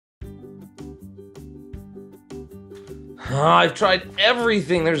I've tried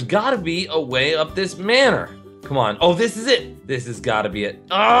everything. There's gotta be a way up this manor. Come on. Oh, this is it. This has gotta be it.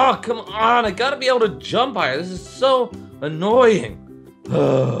 Oh, come on. I gotta be able to jump higher. This is so annoying.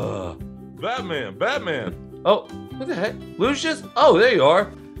 Batman. Oh, what the heck? Lucius? Oh, there you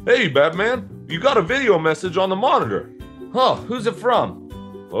are. Hey, Batman. You got a video message on the monitor. Oh, who's it from?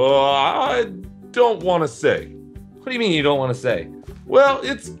 I don't want to say. What do you mean you don't want to say? Well,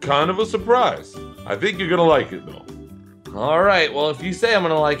 it's kind of a surprise. I think you're gonna like it, though. All right, well, if you say I'm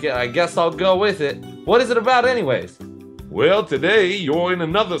gonna like it, I guess I'll go with it. What is it about anyways? Well, today you're in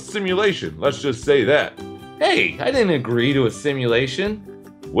another simulation. Let's just say that. Hey, I didn't agree to a simulation.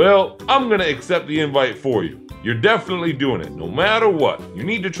 Well, I'm gonna accept the invite for you. You're definitely doing it, no matter what. You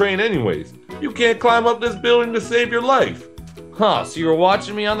need to train anyways. You can't climb up this building to save your life. Huh, so you were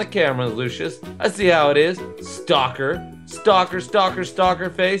watching me on the camera, Lucius. I see how it is. Stalker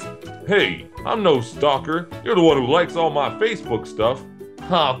face. Hey, I'm no stalker. You're the one who likes all my Facebook stuff.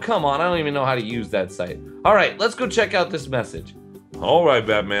 Oh, come on, I don't even know how to use that site. All right, let's go check out this message. All right,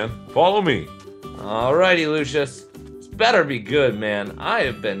 Batman, follow me. Alrighty, Lucius. This better be good, man. I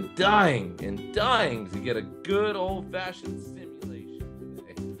have been dying to get a good old-fashioned simulation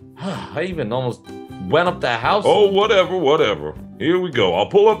today. I even almost went up the house. Oh, whatever. Here we go. I'll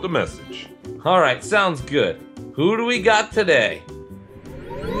pull up the message. All right, sounds good. Who do we got today?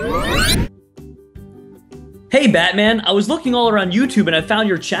 Hey Batman, I was looking all around YouTube and I found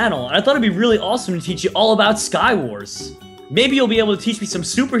your channel, and I thought it'd be really awesome to teach you all about Skywars. Maybe you'll be able to teach me some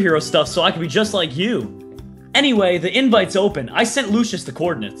superhero stuff so I can be just like you. Anyway, the invite's open. I sent Lucius the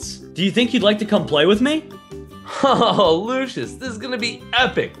coordinates. Do you think you'd like to come play with me? Oh, Lucius, this is gonna be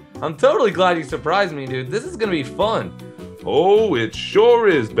epic. I'm totally glad you surprised me, dude. This is gonna be fun. Oh, it sure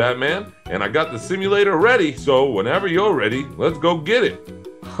is, Batman. And I got the simulator ready, so whenever you're ready, let's go get it.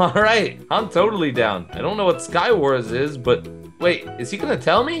 All right, I'm totally down. I don't know what Skywars is, but wait, is he gonna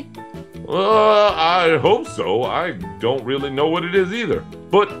tell me? I hope so. I don't really know what it is either.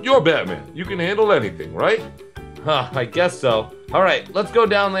 But you're Batman. You can handle anything, right? I guess so. All right, let's go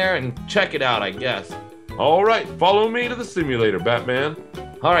down there and check it out, I guess. All right, follow me to the simulator, Batman.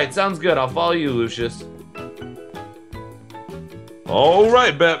 All right, sounds good. I'll follow you, Lucius. All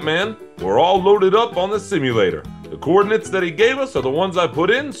right, Batman. We're all loaded up on the simulator. The coordinates that he gave us are the ones I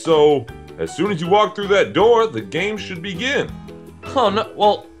put in, so as soon as you walk through that door, the game should begin. Oh, no.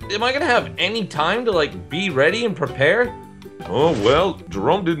 Well, am I gonna have any time to, like, be ready and prepare? Oh, well,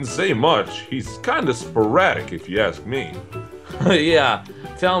 Jerome didn't say much. He's kind of sporadic, if you ask me. Yeah,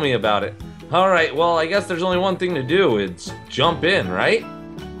 tell me about it. All right, well, I guess there's only one thing to do. It's jump in, right?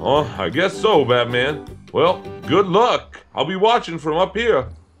 Oh, I guess so, Batman. Well, good luck. I'll be watching from up here.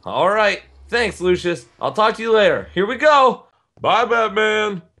 All right. Thanks, Lucius. I'll talk to you later. Here we go. Bye,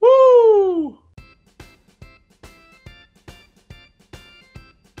 Batman. Woo!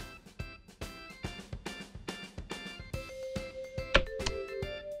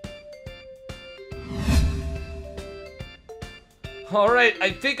 All right,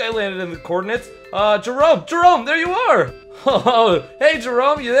 I think I landed in the coordinates. Jerome, there you are. Oh, hey,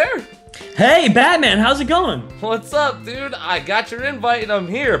 Jerome, you there? Hey Batman, how's it going? What's up, dude? I got your invite and I'm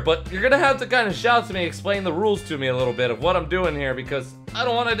here, but you're gonna have to kind of shout to me, explain the rules to me a little bit of what I'm doing here because I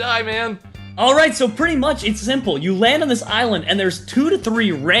don't want to die, man. Alright, so pretty much it's simple. You land on this island and there's 2 to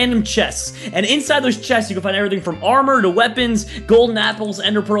 3 random chests. And inside those chests you can find everything from armor to weapons, golden apples,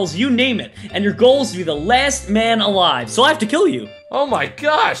 ender pearls, you name it. And your goal is to be the last man alive, so I have to kill you. Oh my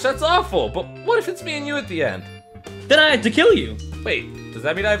gosh, that's awful. But what if it's me and you at the end? Then I have to kill you. Wait, does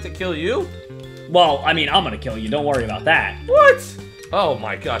that mean I have to kill you? Well, I mean, I'm gonna kill you, don't worry about that. What? Oh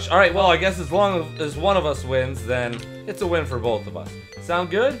my gosh. Alright, well, I guess as long as one of us wins, then it's a win for both of us.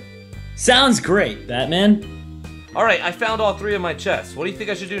 Sound good? Sounds great, Batman. Alright, I found all 3 of my chests. What do you think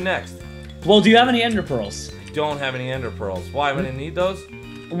I should do next? Well, do you have any ender pearls? I don't have any ender pearls. Why, am I gonna need those?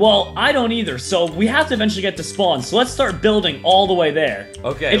 Well, I don't either, so we have to eventually get to spawn, so let's start building all the way there.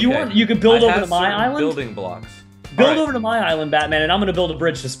 Okay, If you want, you can build over to my certain island. building blocks. Build over to my island, Batman, and I'm gonna build a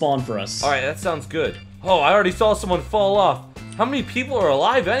bridge to spawn for us. Alright, that sounds good. Oh, I already saw someone fall off. How many people are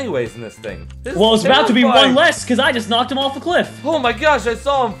alive anyways in this thing? Well, it's about to be one less, because I just knocked him off a cliff. Oh my gosh, I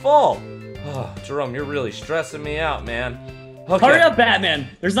saw him fall. Oh, Jerome, you're really stressing me out, man. Okay. Hurry up, Batman.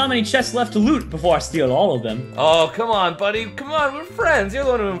 There's not many chests left to loot before I steal all of them. Oh, come on, buddy. Come on, we're friends. You're the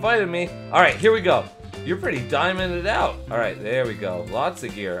one who invited me. Alright, here we go. You're pretty diamonded out. Alright, there we go. Lots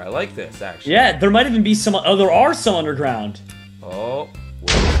of gear. I like this, actually. Yeah, there might even be some, there are some underground. Oh.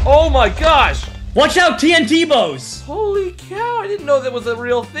 Oh my gosh! Watch out, TNT bows! Holy cow, I didn't know that was a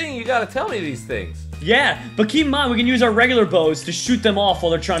real thing. You gotta tell me these things. Yeah, but keep in mind we can use our regular bows to shoot them off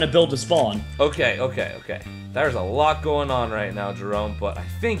while they're trying to build a spawn. Okay. There's a lot going on right now, Jerome, but I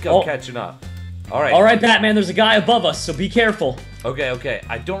think I'm catching up. All right. All right, Batman, there's a guy above us, so be careful. Okay.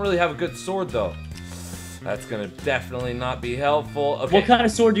 I don't really have a good sword, though. That's gonna definitely not be helpful. Okay. What kind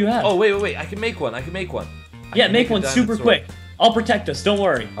of sword do you have? Oh, wait. I can make one. Yeah, make one super quick. I'll protect us, don't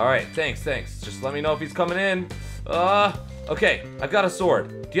worry. All right, thanks. Just let me know if he's coming in. Okay, I've got a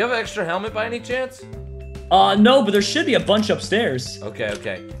sword. Do you have an extra helmet by any chance? No, but there should be a bunch upstairs.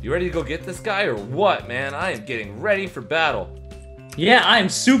 Okay. You ready to go get this guy or what, man? I am getting ready for battle. Yeah, I am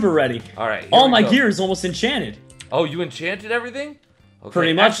super ready. All right. All my gear is almost enchanted. Oh, you enchanted everything? Okay,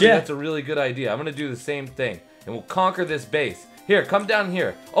 pretty much, actually, yeah. That's a really good idea. I'm gonna do the same thing, and we'll conquer this base. Here, come down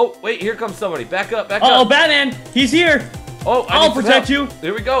here. Oh, wait, here comes somebody. Back up. Oh, Batman, he's here. Oh, I'll protect you.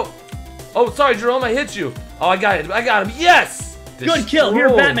 Here we go. Oh, sorry, Jerome, I hit you. Oh, I got him. Yes! Good kill. Here,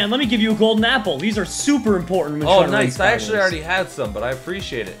 Batman, let me give you a golden apple. These are super important when Oh, trying to nice. raid I actually Skywars. already had some, but I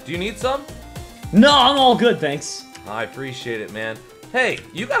appreciate it. Do you need some? No, I'm all good, thanks. I appreciate it, man. Hey,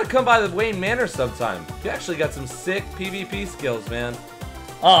 you gotta come by the Wayne Manor sometime. You actually got some sick PvP skills, man.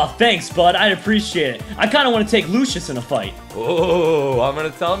 Oh, thanks, bud. I'd appreciate it. I kind of want to take Lucius in a fight. Oh, I'm gonna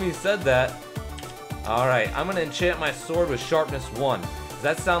tell him you said that. Alright, I'm gonna enchant my sword with sharpness 1. Does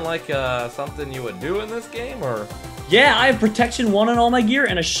that sound like something you would do in this game, or? Yeah, I have protection 1 on all my gear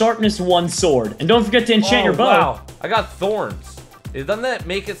and a sharpness 1 sword. And don't forget to enchant your bow. Wow, I got thorns. Doesn't that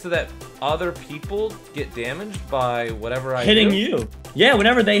make it so that other people get damaged by whatever I Hitting do? you. Yeah,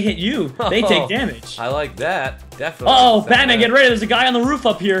 whenever they hit you, they take damage. I like that. Definitely. Uh-oh, Batman, get ready. There's a guy on the roof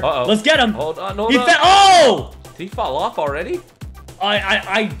up here. Uh-oh. Let's get him. Hold on. Oh! Did he fall off already?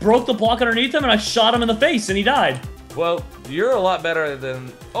 I broke the block underneath him and I shot him in the face and he died. Well, you're a lot better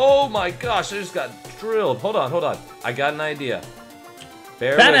than... Oh my gosh, I just got drilled. Hold on. I got an idea.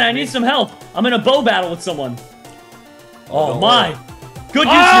 Batman, I need some help. I'm in a bow battle with someone. Oh my. Good use of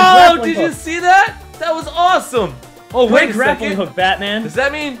your Oh, grappling did you hook. see that? That was awesome. Oh, wait Great a grappling second. hook, Batman. Does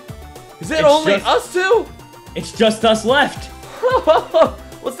that mean... Is it It's only just- us two? It's just us left.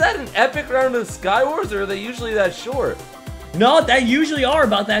 Was that an epic round of Skywars, or are they usually that short? No, they usually are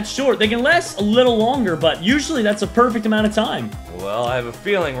about that short. They can last a little longer, but usually that's a perfect amount of time. Well, I have a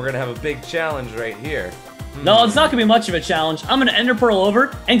feeling we're gonna have a big challenge right here. No, it's not gonna be much of a challenge. I'm gonna Ender Pearl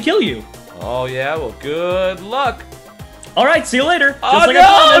over and kill you. Oh yeah, well good luck. All right, see you later. Just Oh like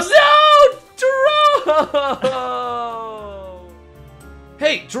I promised. no, Jerome!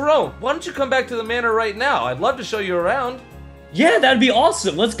 Hey, Jerome, why don't you come back to the manor right now? I'd love to show you around. Yeah, that'd be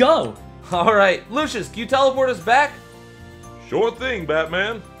awesome. Let's go. All right, Lucius, can you teleport us back? Sure thing,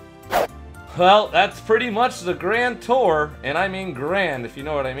 Batman. Well, that's pretty much the grand tour, and I mean grand, if you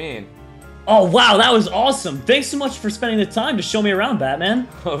know what I mean. Oh, wow, that was awesome. Thanks so much for spending the time to show me around, Batman.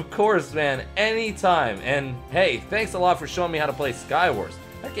 Of course, man, anytime. And hey, thanks a lot for showing me how to play Skywars.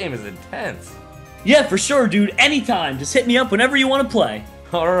 That game is intense. Yeah, for sure, dude. Anytime. Just hit me up whenever you want to play.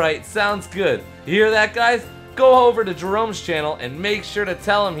 All right, sounds good. You hear that, guys? Go over to Jerome's channel and make sure to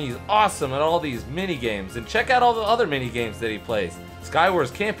tell him he's awesome at all these mini games, and check out all the other mini games that he plays.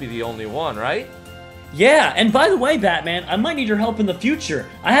 Skywars can't be the only one, right? Yeah, and by the way, Batman, I might need your help in the future.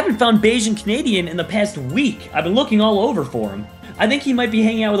 I haven't found Bayesian Canadian in the past week. I've been looking all over for him. I think he might be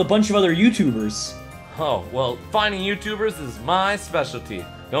hanging out with a bunch of other YouTubers. Oh, well, finding YouTubers is my specialty.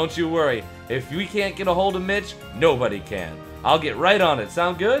 Don't you worry. If we can't get a hold of Mitch, nobody can. I'll get right on it.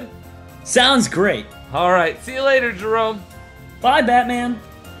 Sound good? Sounds great. All right, see you later, Jerome. Bye, Batman.